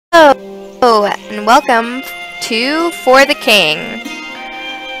And welcome to For the King.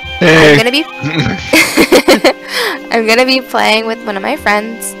 Hey. I'm gonna be playing with one of my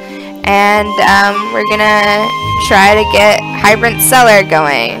friends, and we're gonna try to get Hildebrant Cellar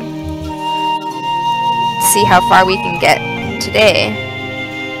going. See how far we can get today.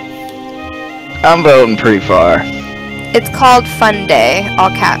 I'm voting pretty far. It's called Fun Day,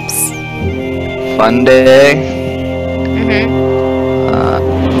 all caps. Fun Day? Mm-hmm.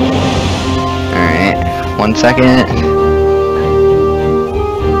 Alright, 1 second.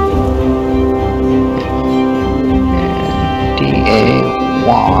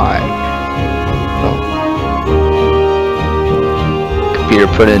 D-A-Y. Oh. Computer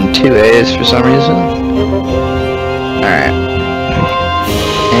put in 2 A's for some reason. Alright.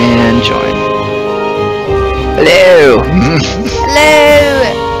 And join. Hello!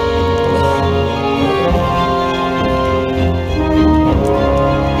 Hello!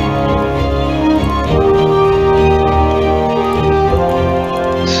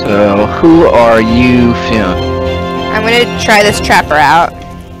 So, who are you feeling? I'm gonna try this trapper out.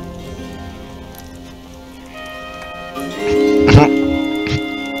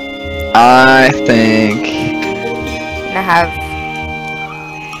 I think And I have...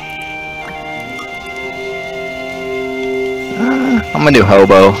 I'm gonna do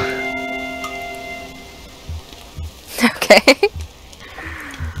hobo. Okay.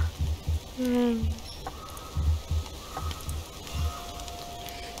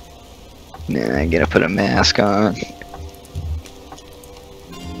 Nah, I gotta put a mask on.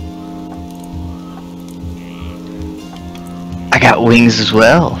 I got wings as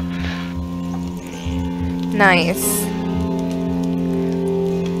well. Nice.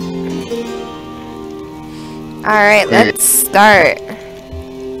 Alright, let's start.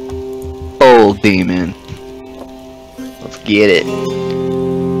 Old demon. Let's get it.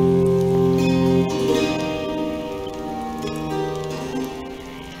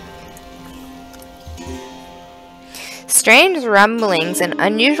 Strange rumblings and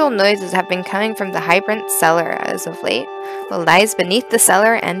unusual noises have been coming from the Hildebrant Cellar as of late. What lies beneath the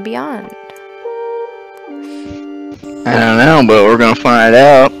cellar and beyond? I don't know, but we're gonna find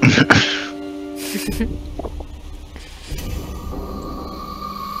out.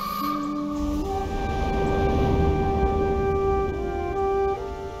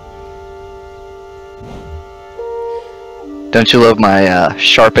 Don't you love my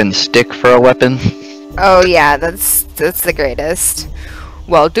sharpened stick for a weapon? Oh yeah, that's the greatest.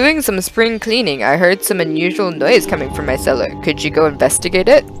 While doing some spring cleaning, I heard some unusual noise coming from my cellar. Could you go investigate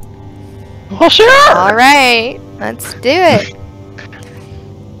it? Well, sure! Alright, let's do it.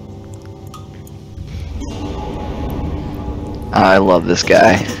 I love this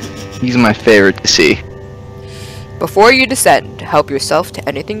guy. He's my favorite to see. Before you descend, help yourself to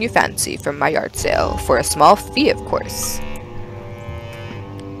anything you fancy from my yard sale, for a small fee, of course.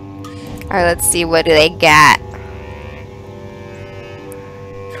 Alright, let's see, what do they got?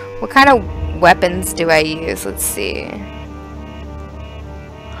 What kind of weapons do I use? Let's see.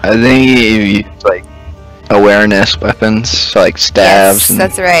 I think you use like awareness weapons, like stabs Yes, and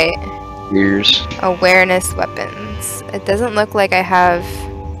that's right. spears. Awareness weapons. It doesn't look like I have...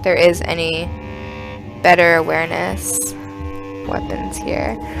 There is any better awareness weapons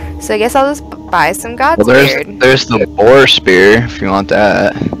here. So I guess I'll just buy some God's Well, Beard. there's the boar spear if you want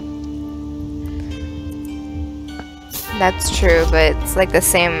that. That's true, but it's like the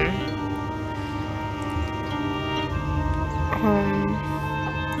same...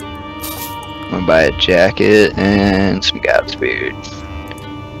 I'm gonna buy a jacket and some Godspeed.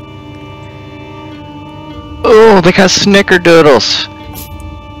 Oh, they got snickerdoodles.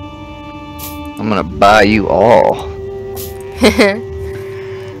 I'm gonna buy you all.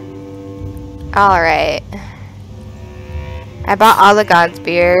 Alright. I bought all the God's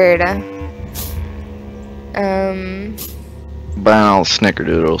Beard. Buying all the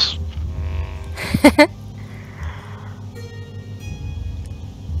snickerdoodles.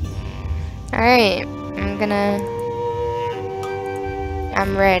 Alright,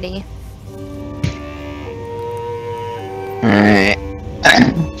 I'm ready. Alright.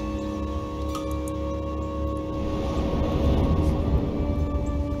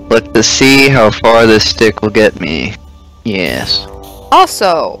 Let's see how far this stick will get me. Yes.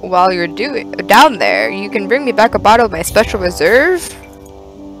 Also, while you're down there, you can bring me back a bottle of my special reserve.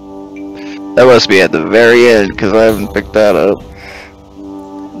 That must be at the very end, because I haven't picked that up.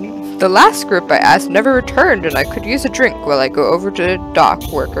 The last group I asked never returned, and I could use a drink while I go over to dock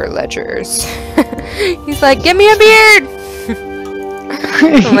worker ledgers. He's like, give me a beard!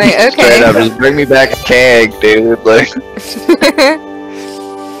 I'm like, okay. Straight up, just bring me back a keg, dude. Like,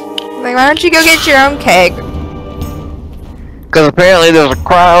 Like, why don't you go get your own keg? Because apparently there's a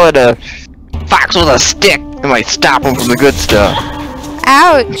crow and a fox with a stick that might stop him from the good stuff.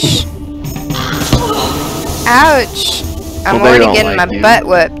 Ouch! Ouch! I'm Well, they already don't getting like my you. butt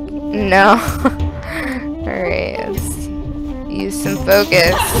whipped. No. Alright, let's use some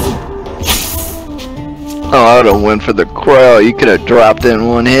focus. Oh, I would have went for the crow. You could have dropped in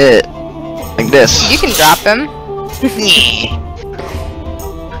one hit. Like this. You can drop him.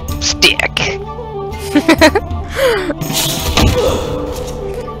 Stick.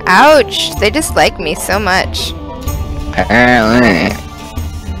 Ouch! They dislike me so much. Apparently.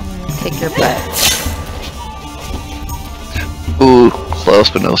 Kick your butt. Ooh, close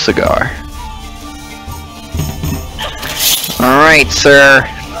but no cigar. Alright, sir.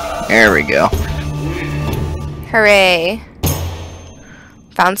 There we go. Hooray.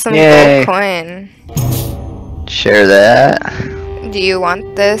 Found some Yay. gold coin. Share that. Do you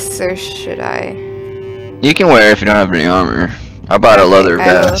want this or should I? You can wear it if you don't have any armor. I bought a leather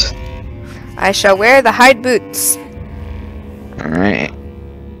I will. vest. I shall wear the hide boots. Alright.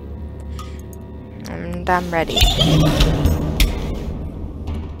 And I'm ready.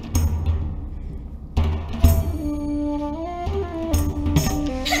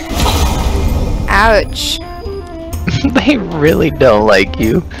 Ouch. They really don't like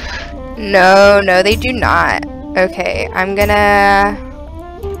you. No, they do not. Okay, I'm gonna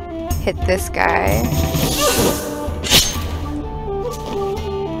hit this guy.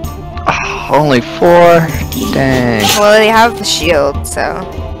 Oh, only 4? Dang. Well, they have the shield, so.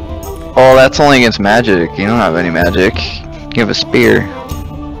 Oh, that's only against magic. You don't have any magic. You have a spear.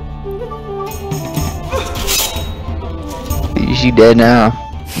 Is she dead now?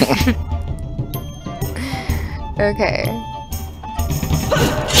 Okay.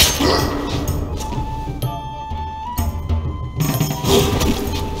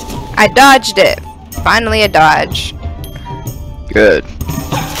 I dodged it. Finally a dodge. Good.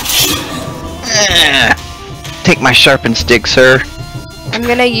 Take my sharpened stick, sir. I'm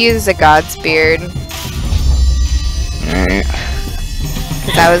gonna use a God's Beard. Alright.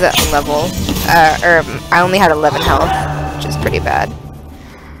 Because I was at level. I only had 11 health, which is pretty bad.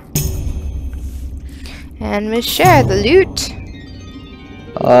 And we share the loot.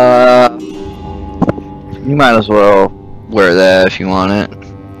 You might as well wear that if you want it.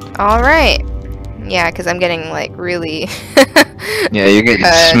 Alright. Yeah, because I'm getting, like, really... Yeah, you're getting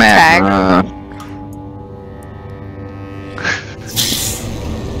tagged. smacked.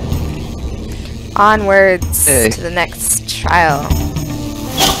 Onwards Hey. to the next trial.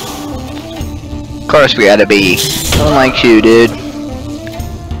 Of course we gotta be. Unlike you, dude.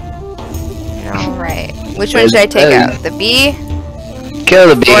 Alright. Which one should I take out? The bee? Kill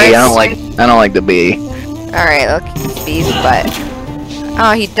the bee. I Forest. don't like the bee. Alright, look at this bee's butt.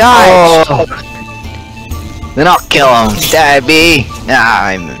 Oh, he dodged. Oh. Then I'll kill him. Die, bee. Ah,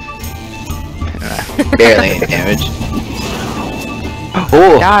 I'm barely any damage.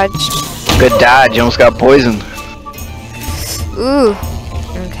 Oh, Dodged. good dodge. You almost got poisoned. Ooh.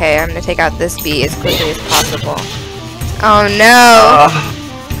 Okay, I'm gonna take out this bee as quickly as possible. Oh no!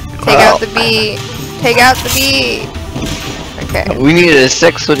 Take out the bee. Take out the bee. Okay. We needed a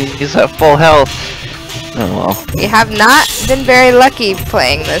 6 when he's at full health. Oh well. We have not been very lucky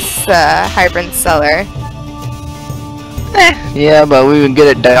playing this Hildebrant Cellar. Yeah, but we would get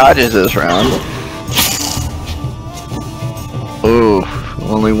at dodges this round. Ooh,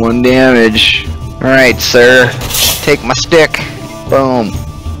 only 1 damage. Alright, sir. Take my stick. Boom.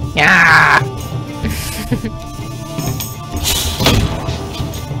 Yeah.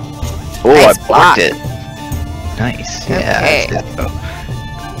 Oh, Nice I blocked block. it. Nice. Okay. Yeah. That's it.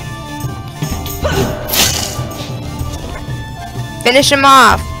 Finish him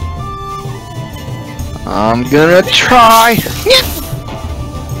off. I'm gonna try.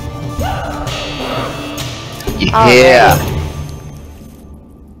 Yeah.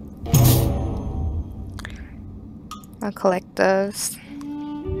 I'll collect those.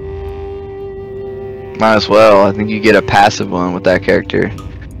 Might as well. I think you get a passive one with that character.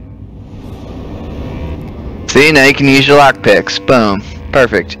 See, now you can use your lockpicks. Boom.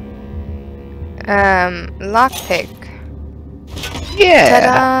 Perfect. Lockpick.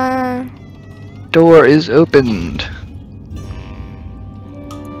 Yeah. Ta-da! Door is opened.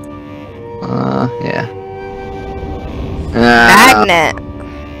 Yeah. Magnet.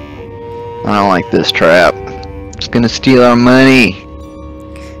 I don't like this trap. It's gonna steal our money.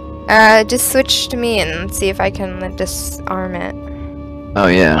 Just switch to me and see if I can disarm it. Oh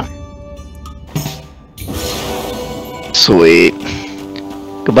yeah. Sweet.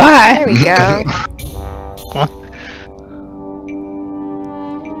 Goodbye. There we go.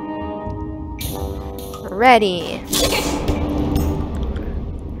 Ready.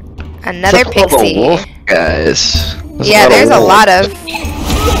 Another Except for the pixie. wolf guys. Yeah, there's a lot of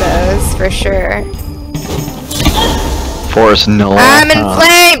those for sure. Forest no. I'm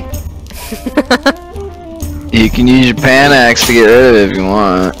inflamed! You can use your panax to get rid of it if you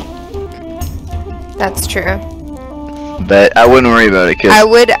want. That's true. But I wouldn't worry about it, cause I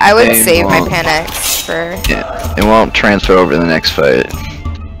would they save my won't- panax for Yeah, it won't transfer over to the next fight.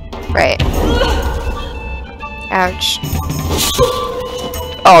 right. Ouch.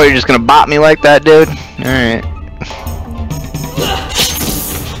 Oh, you're just gonna bop me like that, dude? Alright.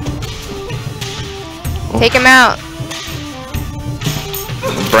 Take him out.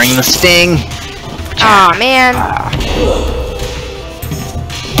 Bring the sting. Aw, man.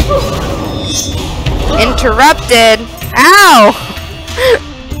 Interrupted. Ow!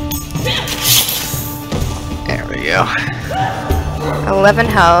 There we go. 11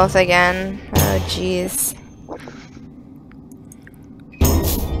 health again. Oh, jeez.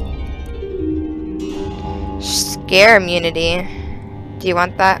 Scare immunity. Do you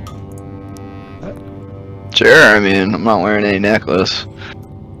want that? Sure, I mean, I'm not wearing any necklace.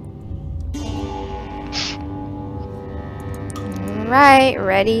 Alright,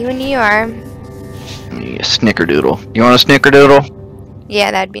 ready when you are. I need a snickerdoodle. You want a snickerdoodle?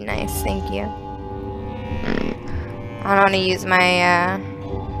 Yeah, that'd be nice, thank you. I don't want to use my,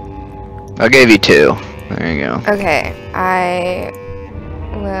 I'll give you 2. There you go. Okay, I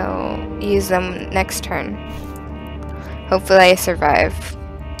will use them next turn. Hopefully I survive.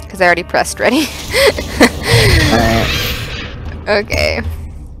 Because I already pressed ready. Okay.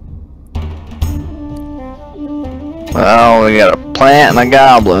 Well, we got a plant and a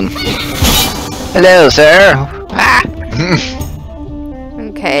goblin. Hello, sir. Ah.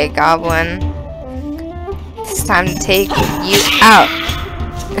 Okay, goblin. It's time to take you out.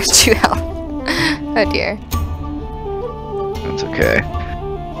 2 health. Oh dear. That's okay.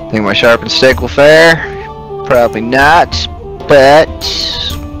 Think my sharpened stick will fare? Probably not, but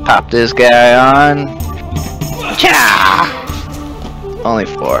pop this guy on. Cha! Only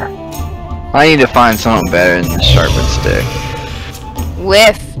 4. I need to find something better than the sharpened stick.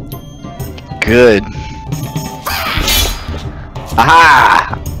 Whiff. Good.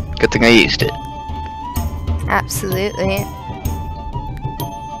 Aha! Good thing I used it. Absolutely.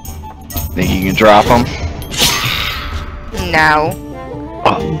 Think you can drop them? No.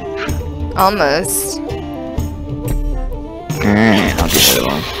 Oh. Almost. Alright, I'll do that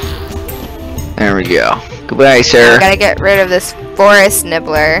one. There we go. Goodbye, sir. I gotta get rid of this forest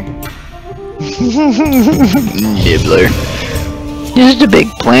nibbler. Nibbler. You're just a big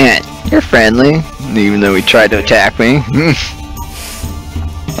plant. You're friendly, even though he tried to attack me.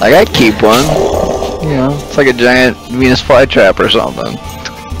 Like, I'd keep one. You know, it's like a giant Venus flytrap or something.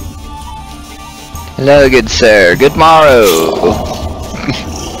 Hello, good sir. Good morrow.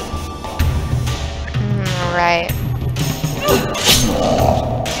 Right.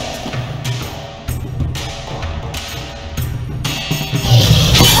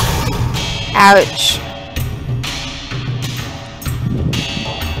 Ouch.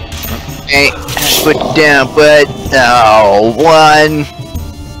 Hey, put you down, bud. Oh, 1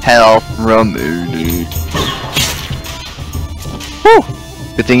 health removed. Whew.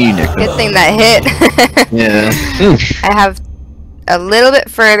 Good thing you nicked it. Good thing that hit. Yeah. I have a little bit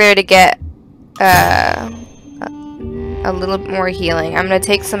further to get a little bit more healing. I'm gonna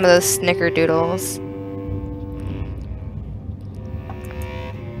take some of those snickerdoodles.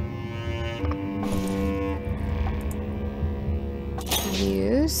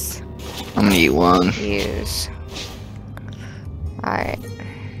 Use. I'm gonna eat 1. Use. Alright.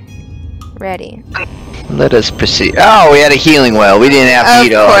 Ready. Let us proceed. Oh, we had a healing well. We didn't have to Of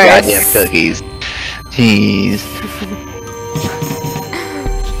eat all the course. goddamn cookies. Jeez.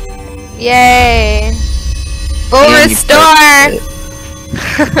 Yay! Full And you restore!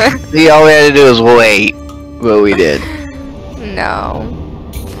 See, all we had to do was wait. But we did. No.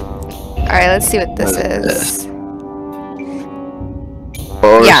 Alright, let's see what this What is is.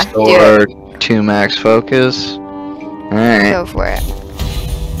 Full Yeah, restore, 2 max focus. Alright. Go for it.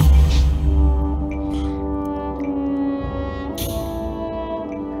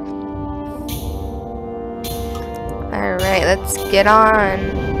 Alright, let's get on.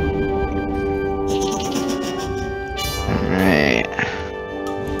 Alright.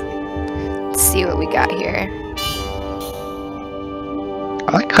 Let's see what we got here.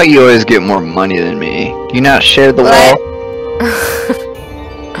 I like how you always get more money than me. Do you not share the What? wall?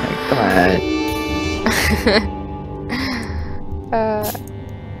 Like, come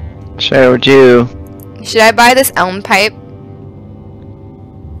on. Share with you. Should I buy this elm pipe?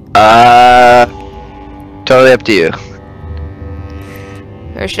 Totally up to you.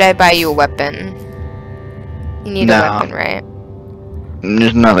 Or should I buy you a weapon? You need a weapon, right?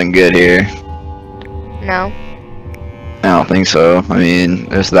 There's nothing good here. No? I don't think so. I mean,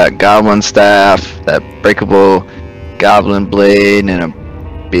 there's that goblin staff, that breakable goblin blade, and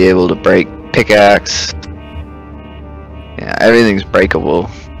a be able to break pickaxe. Yeah, everything's breakable.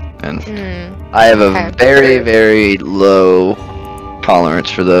 And I have a very, very low tolerance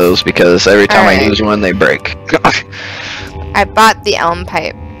for those because every time I use one, they break. I bought the elm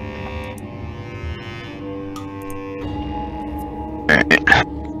pipe.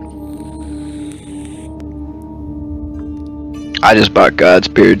 I just bought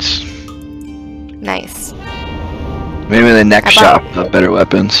Godspears. Nice. Maybe the next shop will have better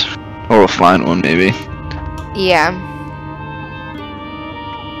weapons. Or we'll find one, maybe. Yeah.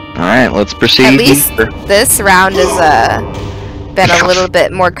 Alright, let's proceed. At least this round has been a little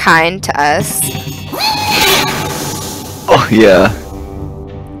bit more kind to us. Oh, yeah.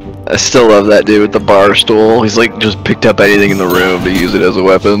 I still love that dude with the bar stool. He's like just picked up anything in the room to use it as a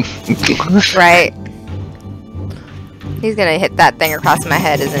weapon. Right. He's gonna hit that thing across my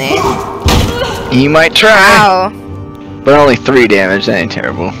head, isn't he? He might try. Ow. But only 3 damage, that ain't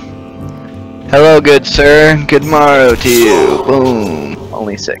terrible. Hello, good sir. Good morrow to you. Boom.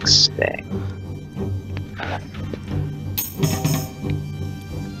 Only 6. Dang.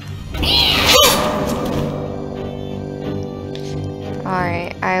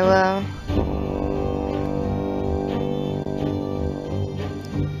 Alright, I will.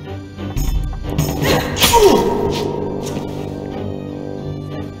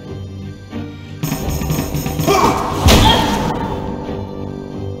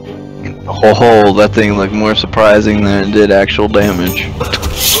 Oh, that thing looked more surprising than it did actual damage.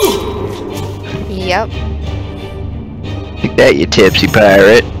 Yep. Take that, you tipsy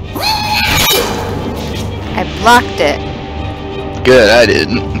pirate. I blocked it. Good, I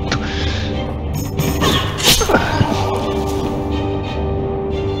didn't.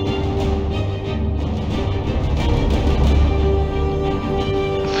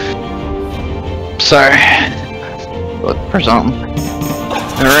 Sorry. Look for something.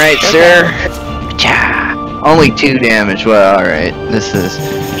 Alright, sir. Cha. Only 2 damage. Well, alright. This is...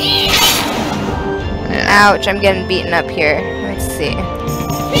 Yeah. Ouch, I'm getting beaten up here. Let's see.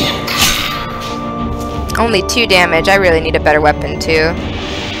 Only 2 damage. I really need a better weapon, too.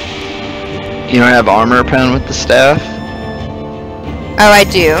 You don't have armor pen with the staff? Oh, I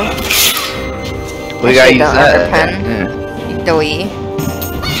do. We gotta use that. Armor pen. Yeah. Doy.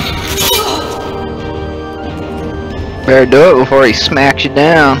 Better do it before he smacks you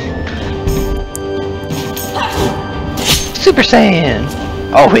down. Super Saiyan!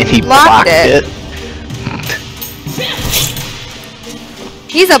 Oh, and he blocked it.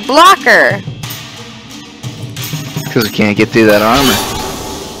 He's a blocker! Because we can't get through that armor.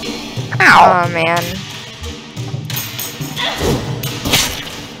 Ow! Oh, man.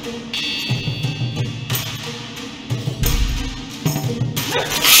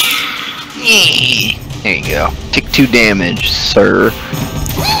 There you go. Take 2 damage, sir.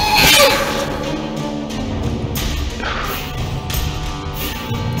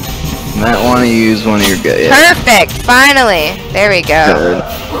 Might want to use one of your guys. Yeah. Perfect! Finally! There we go. Good.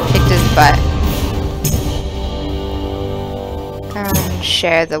 Kicked his butt.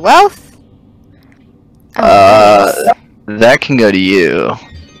 Share the wealth. That can go to you.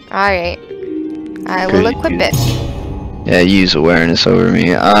 Alright. I will equip it. Yeah, use awareness over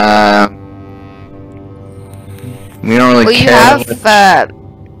me. We don't really care. You have,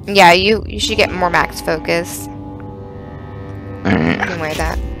 yeah, you should get more max focus. Alright. You can wear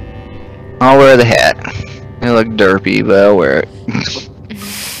that. I'll wear the hat. It look derpy, but I'll wear it.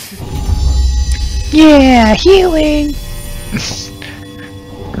 Yeah, healing!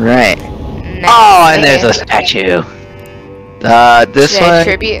 Right. Nice. Oh, and there's a statue. This one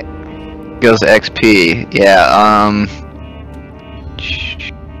tribute. goes to XP. Yeah,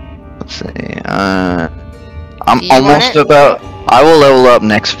 let's see, I'm almost about... I will level up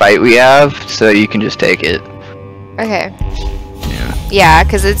next fight we have, so you can just take it. Okay. Yeah. Yeah,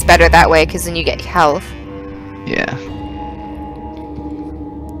 because it's better that way, because then you get health. Yeah.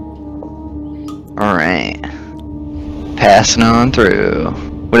 Alright. Passing on through.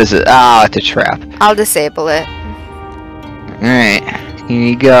 What is it? Ah, it's a trap. I'll disable it. Alright. Here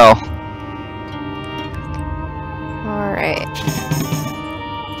you go. Alright.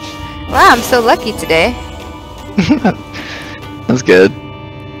 Wow, I'm so lucky today. That's good.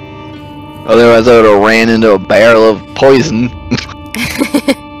 Otherwise I would have ran into a barrel of poison.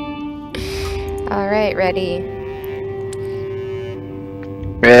 Alright, ready.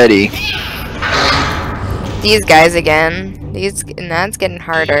 Ready. these guys again. And that's getting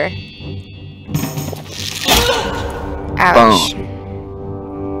harder. Ouch.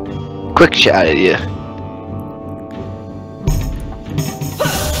 Boom. Quick shot at you.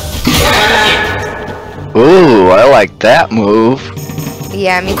 Ooh, I like that move.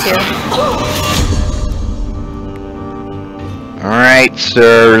 Yeah, me too. Alright,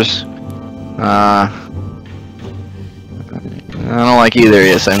 sirs. I don't like either of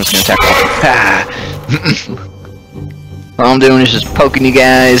you, so I'm just gonna attack one. All I'm doing is just poking you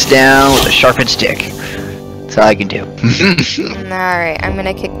guys down with a sharpened stick. That's all I can do. Alright, I'm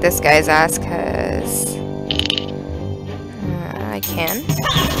gonna kick this guy's ass, cause... I can.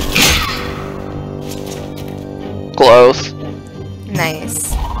 Close.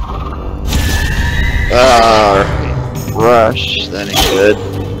 Nice. Rush. That ain't good.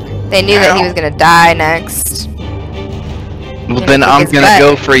 They knew that he was gonna die next. Well, then I'm gonna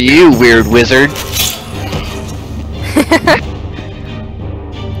go for you, weird wizard.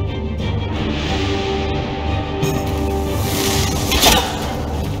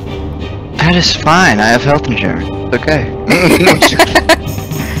 That is fine. I have health insurance. Okay.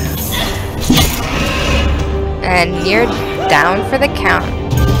 And you're down for the count.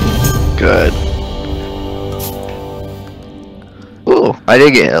 Good. Ooh, I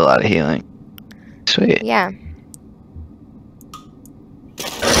did get a lot of healing. Sweet. Yeah.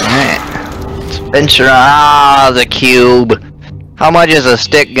 Alright. Let's venture on. Ah, the cube. How much is a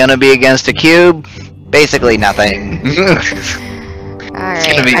stick gonna be against a cube? Basically nothing.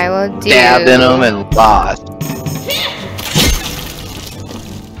 Alright, I will do... Stabbed in them and lost.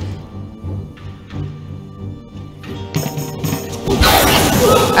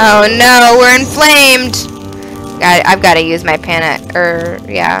 Oh no, we're inflamed! I've got to use my panic,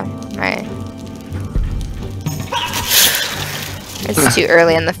 my... It's too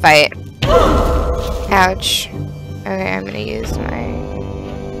early in the fight. Ouch. Okay, I'm gonna use my...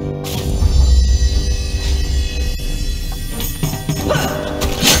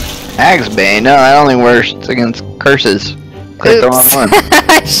 Axebane? No, that only works against curses. Click the wrong one.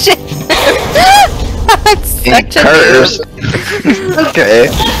 Shit. That's such a curse. Okay.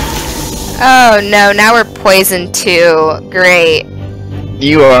 Oh no, now we're poisoned too. Great.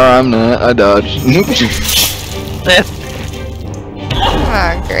 You are, I'm not. I dodged.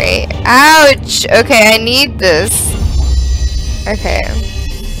 Oh, great. Ouch! Okay, I need this. Okay.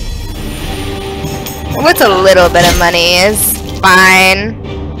 What's a little bit of money is fine.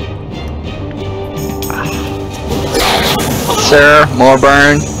 Sir, more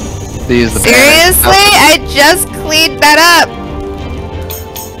burn. Use the Seriously? I just cleaned that up.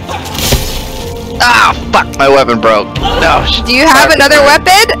 Ah, fuck! My weapon broke. No. Do you have another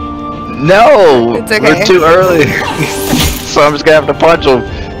weapon? No. It's okay. We're too early. So I'm just gonna have to punch him.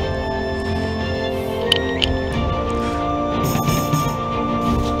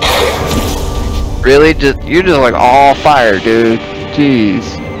 Really? You're just like all fire, dude.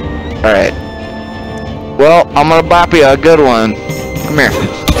 Jeez. Alright. Well, I'm gonna bop you a good one. Come here.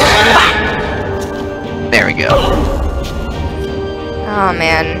 There we go. Oh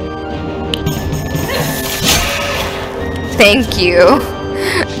man. Thank you.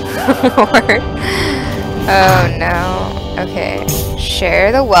 Oh no. Okay.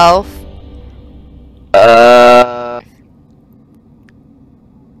 Share the wealth.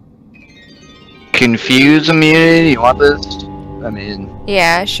 Confuse immunity? You want this? I mean...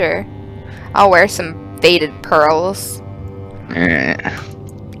 Yeah, sure. I'll wear some faded pearls. Alright.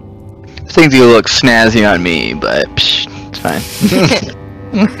 Things you look snazzy on me, but psh, it's fine.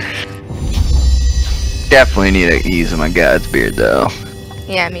 Definitely need to ease my god's beard though.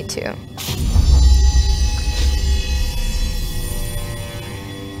 Yeah, me too.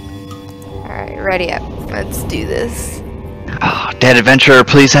 Alright, ready up. Let's do this. Oh, dead adventurer,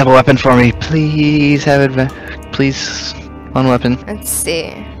 please have a weapon for me. Please have please, one weapon. Let's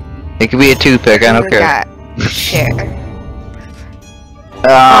see. It could be a toothpick, I don't care. Got share.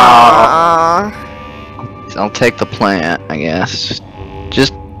 Oh. I'll take the plant, I guess.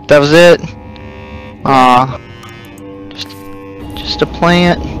 That was it? Aw. Just a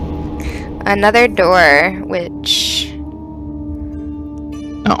plant. Another door, which...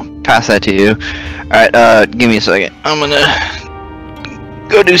 Oh, pass that to you. Alright, give me a second. I'm gonna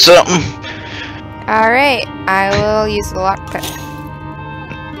go do something. Alright, I will use the lockpick.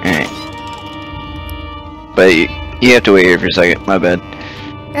 Alright. But you have to wait here for a second, my bad.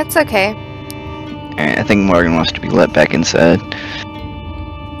 That's okay. Alright, I think Morgan wants to be let back inside.